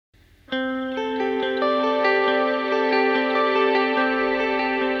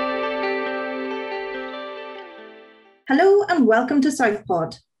and welcome to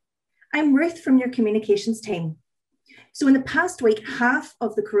Southpod. I'm Ruth from your communications team. So in the past week, half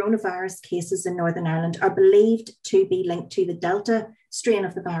of the coronavirus cases in Northern Ireland are believed to be linked to the Delta strain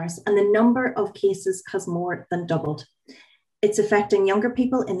of the virus, and the number of cases has more than doubled. It's affecting younger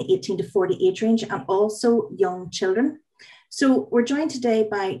people in the 18 to 40 age range and also young children. So we're joined today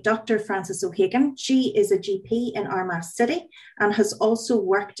by Dr. Frances O'Hagan. She is a GP in Armagh City and has also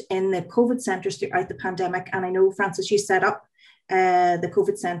worked in the COVID centres throughout the pandemic. And I know, Frances, you set up the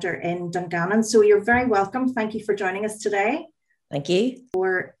COVID centre in Dungannon. So you're very welcome. Thank you for joining us today. Thank you.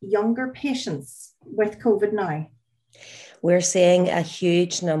 For younger patients with COVID now, we're seeing a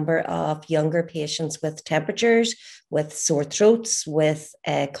huge number of younger patients with temperatures, with sore throats, with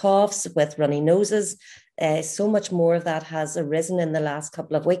coughs, with runny noses. So much more of that has arisen in the last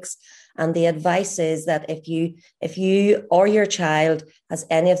couple of weeks. And the advice is that if you or your child has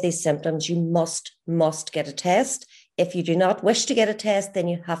any of these symptoms, you must get a test. If you do not wish to get a test, then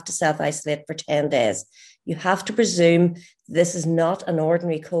you have to self-isolate for 10 days. You have to presume this is not an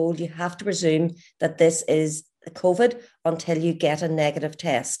ordinary cold. You have to presume that this is COVID until you get a negative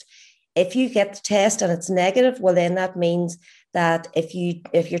test. If you get the test and it's negative, well, then that means that if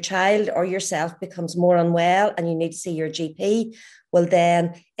your child or yourself becomes more unwell and you need to see your GP, well,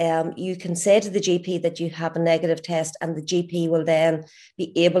 then you can say to the GP that you have a negative test, and the GP will then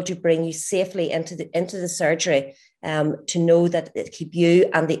be able to bring you safely into the surgery to know that it keep you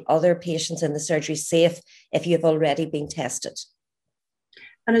and the other patients in the surgery safe if you've already been tested.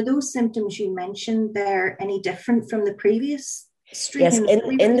 And are those symptoms you mentioned there any different from the previous strain? Yes,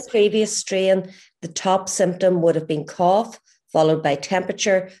 in the previous strain, the top symptom would have been cough, followed by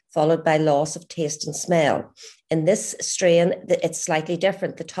temperature, followed by loss of taste and smell. In this strain, it's slightly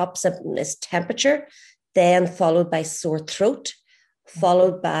different. The top symptom is temperature, then followed by sore throat,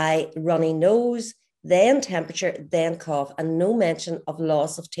 followed by runny nose, then temperature, then cough, and no mention of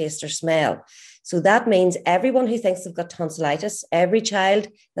loss of taste or smell. So that means everyone who thinks they've got tonsillitis, every child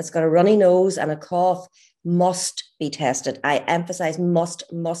that's got a runny nose and a cough must be tested. I emphasize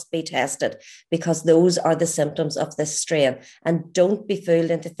must be tested, because those are the symptoms of this strain. And don't be fooled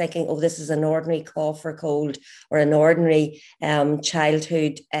into thinking, oh, this is an ordinary cough or cold or an ordinary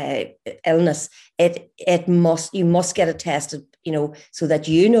childhood illness. You must get it tested, so that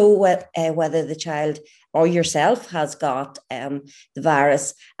you know whether the child or yourself has got the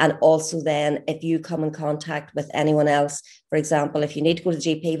virus. And also then, if you come in contact with anyone else, for example, if you need to go to the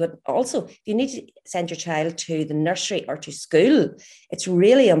GP, but also if you need to send your child to the nursery or to school, it's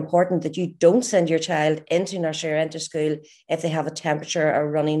really important that you don't send your child into nursery or into school if they have a temperature or a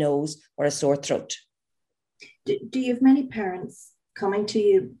runny nose or a sore throat. Do you have many parents coming to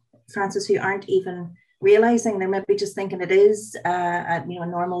you, Frances, who aren't even realizing, they're maybe just thinking it is a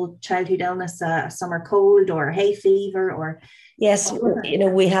normal childhood illness, a summer cold or a hay fever? Or yes,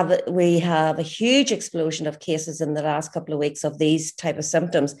 we have a huge explosion of cases in the last couple of weeks of these type of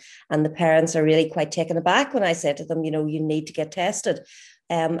symptoms, and the parents are really quite taken aback when I say to them, you need to get tested.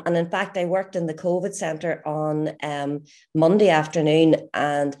 And in fact, I worked in the COVID centre on Monday afternoon,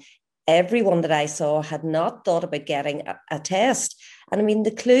 and everyone that I saw had not thought about getting a test. And I mean,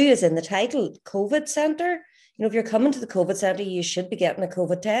 the clue is in the title, COVID centre. If you're coming to the COVID centre, you should be getting a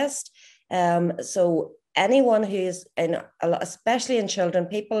COVID test. So anyone who's especially in children,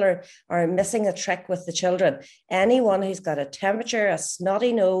 people are missing a trick with the children. Anyone who's got a temperature, a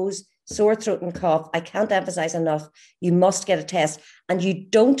snotty nose, sore throat and cough, I can't emphasize enough, you must get a test. And you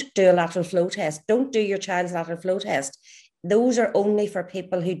don't do a lateral flow test. Don't do your child's lateral flow test. Those are only for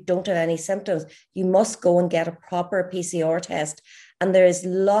people who don't have any symptoms. You must go and get a proper PCR test. And there is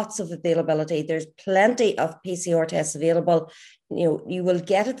lots of availability. There's plenty of PCR tests available. You will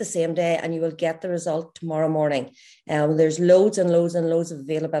get it the same day and you will get the result tomorrow morning. There's loads and loads and loads of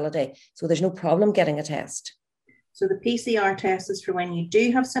availability. So there's no problem getting a test. So the PCR test is for when you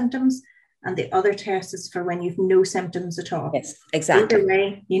do have symptoms, and the other test is for when you've no symptoms at all. Yes, exactly. Either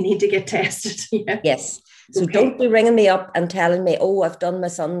way, you need to get tested. Yeah. Yes. So Don't be ringing me up and telling me, oh, I've done my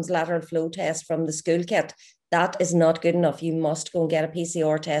son's lateral flow test from the school kit. That is not good enough. You must go and get a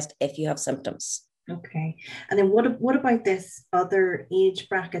PCR test if you have symptoms. Okay. And then what about this other age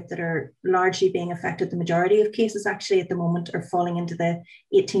bracket that are largely being affected? The majority of cases actually at the moment are falling into the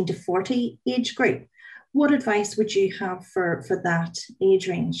 18 to 40 age group. What advice would you have for that age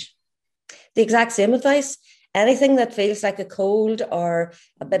range? The exact same advice. Anything that feels like a cold or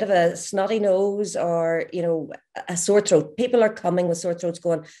a bit of a snotty nose or, a sore throat. People are coming with sore throats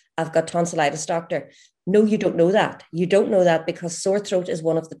going, I've got tonsillitis, doctor. No, you don't know that. You don't know that because sore throat is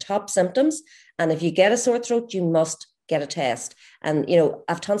one of the top symptoms. And if you get a sore throat, you must get a test. And,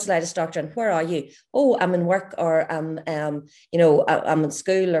 I've tonsillitis, doctor, and where are you? Oh, I'm in work, or I'm in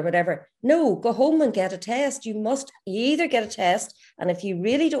school or whatever. No, go home and get a test. You either get a test, and if you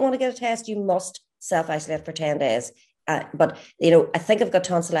really don't want to get a test, you must self-isolate for 10 days. But, I think I've got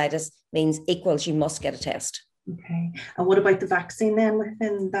tonsillitis means equals you must get a test. Okay. And what about the vaccine then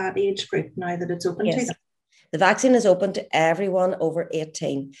within that age group now that it's open to them? The vaccine is open to everyone over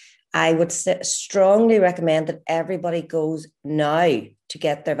 18. I would strongly recommend that everybody goes now to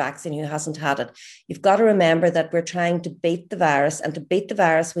get their vaccine who hasn't had it. You've got to remember that we're trying to beat the virus, and to beat the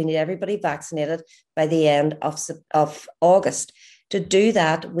virus, we need everybody vaccinated by the end of August. To do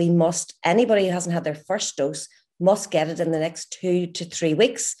that, anybody who hasn't had their first dose must get it in the next 2 to 3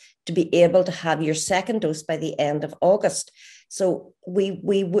 weeks to be able to have your second dose by the end of August. So we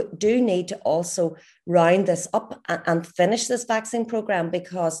do need to also round this up and finish this vaccine program,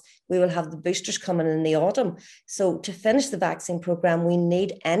 because we will have the boosters coming in the autumn. So to finish the vaccine program, we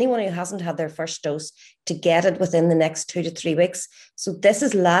need anyone who hasn't had their first dose to get it within the next 2 to 3 weeks. So this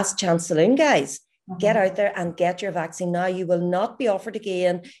is last chance saloon, guys. Get out there and get your vaccine now. You will not be offered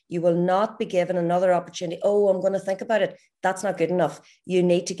again. You will not be given another opportunity. Oh, I'm going to think about it. That's not good enough. You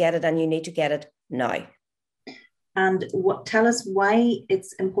need to get it, and you need to get it now. And tell us why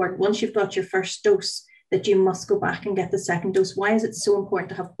it's important, once you've got your first dose, that you must go back and get the second dose. Why is it so important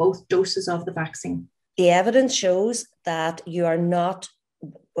to have both doses of the vaccine? The evidence shows that you are not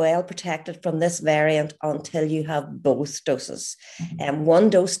well protected from this variant until you have both doses. And one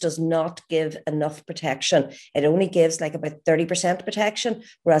dose does not give enough protection. It only gives like about 30% protection,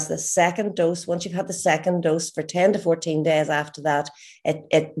 whereas the second dose, once you've had the second dose for 10 to 14 days after that,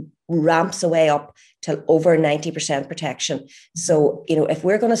 it ramps away up till over 90% protection. So, if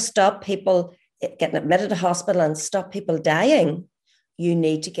we're going to stop people getting admitted to hospital and stop people dying, you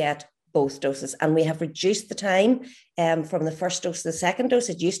need to get both doses. And we have reduced the time from the first dose to the second dose.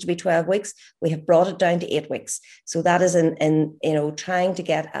 It used to be 12 weeks. We have brought it down to 8 weeks. So that is in trying to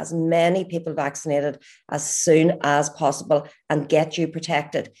get as many people vaccinated as soon as possible and get you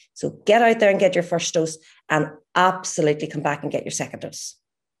protected. So get out there and get your first dose, and absolutely come back and get your second dose.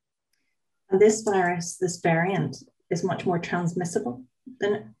 And this virus, this variant, is much more transmissible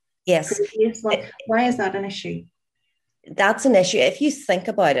than previous one. Why is that an issue? That's an issue. If you think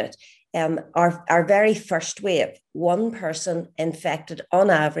about it, our very first wave, one person infected on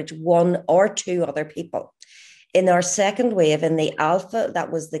average 1 or 2 other people. In our second wave, in the Alpha,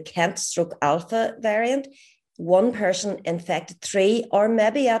 that was the Kent/Alpha variant, one person infected 3 or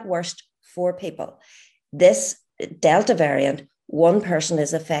maybe at worst 4 people. This Delta variant, one person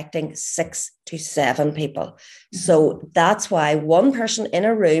is affecting 6 to 7 people. So that's why one person in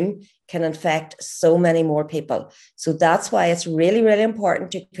a room can infect so many more people. So that's why it's really, really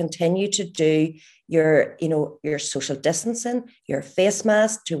important to continue to do your social distancing, your face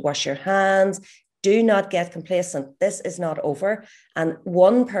mask, to wash your hands. Do not get complacent. This is not over. And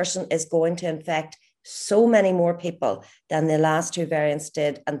one person is going to infect so many more people than the last 2 variants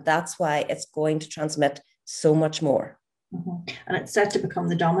did. And that's why it's going to transmit so much more. And it's set to become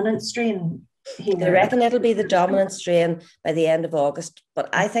the dominant strain. They reckon it'll be the dominant strain by the end of August, but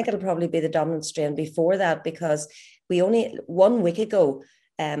I think it'll probably be the dominant strain before that, because we only 1 week ago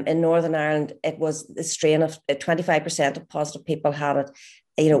in Northern Ireland, it was the strain of 25% of positive people had it.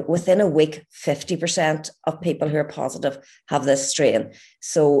 Within a week, 50% of people who are positive have this strain.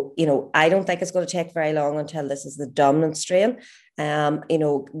 So, I don't think it's going to take very long until this is the dominant strain,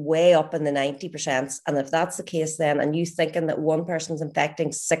 way up in the 90%. And if that's the case then, and you thinking that one person's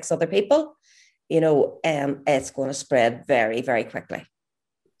infecting 6 other people, it's going to spread very, very quickly.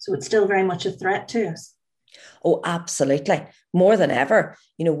 So it's still very much a threat to us. Oh, absolutely. More than ever.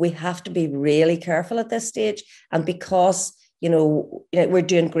 We have to be really careful at this stage. And because we're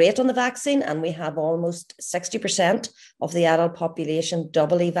doing great on the vaccine, and we have almost 60% of the adult population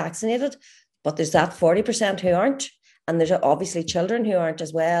doubly vaccinated, but there's that 40% who aren't. And there's obviously children who aren't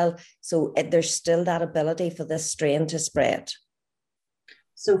as well. So there's still that ability for this strain to spread.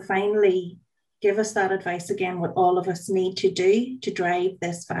 So finally, give us that advice again, what all of us need to do to drive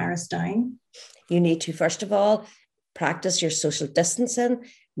this virus down. You need to, first of all, practice your social distancing,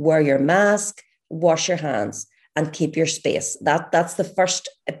 wear your mask, wash your hands, and keep your space. That's the first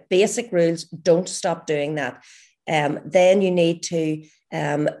basic rules. Don't stop doing that. Then you need to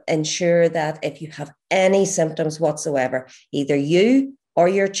ensure that if you have any symptoms whatsoever, either you or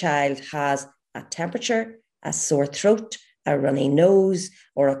your child has a temperature, a sore throat, a runny nose,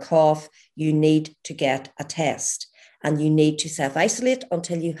 or a cough, you need to get a test. And you need to self-isolate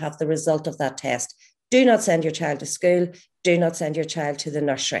until you have the result of that test. Do not send your child to school. Do not send your child to the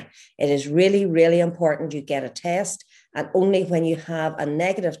nursery. It is really, really important you get a test And only when you have a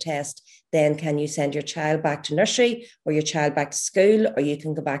negative test, then can you send your child back to nursery or your child back to school, or you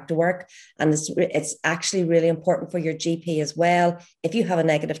can go back to work. And it's actually really important for your GP as well. If you have a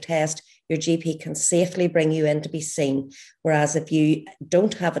negative test, your GP can safely bring you in to be seen. Whereas if you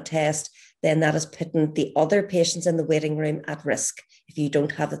don't have a test, then that is putting the other patients in the waiting room at risk if you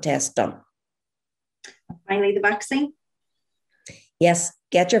don't have the test done. Finally, the vaccine. Yes,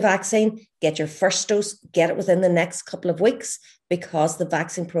 get your vaccine, get your first dose, get it within the next couple of weeks, because the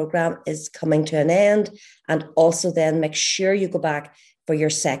vaccine program is coming to an end. And also then make sure you go back for your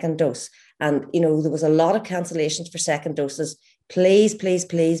second dose. And, you know, there was a lot of cancellations for second doses. Please, please,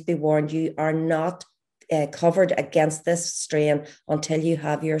 please be warned, you are not covered against this strain until you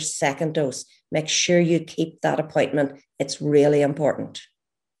have your second dose. Make sure you keep that appointment. It's really important.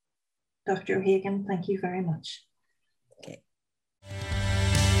 Dr. O'Hagan, thank you very much.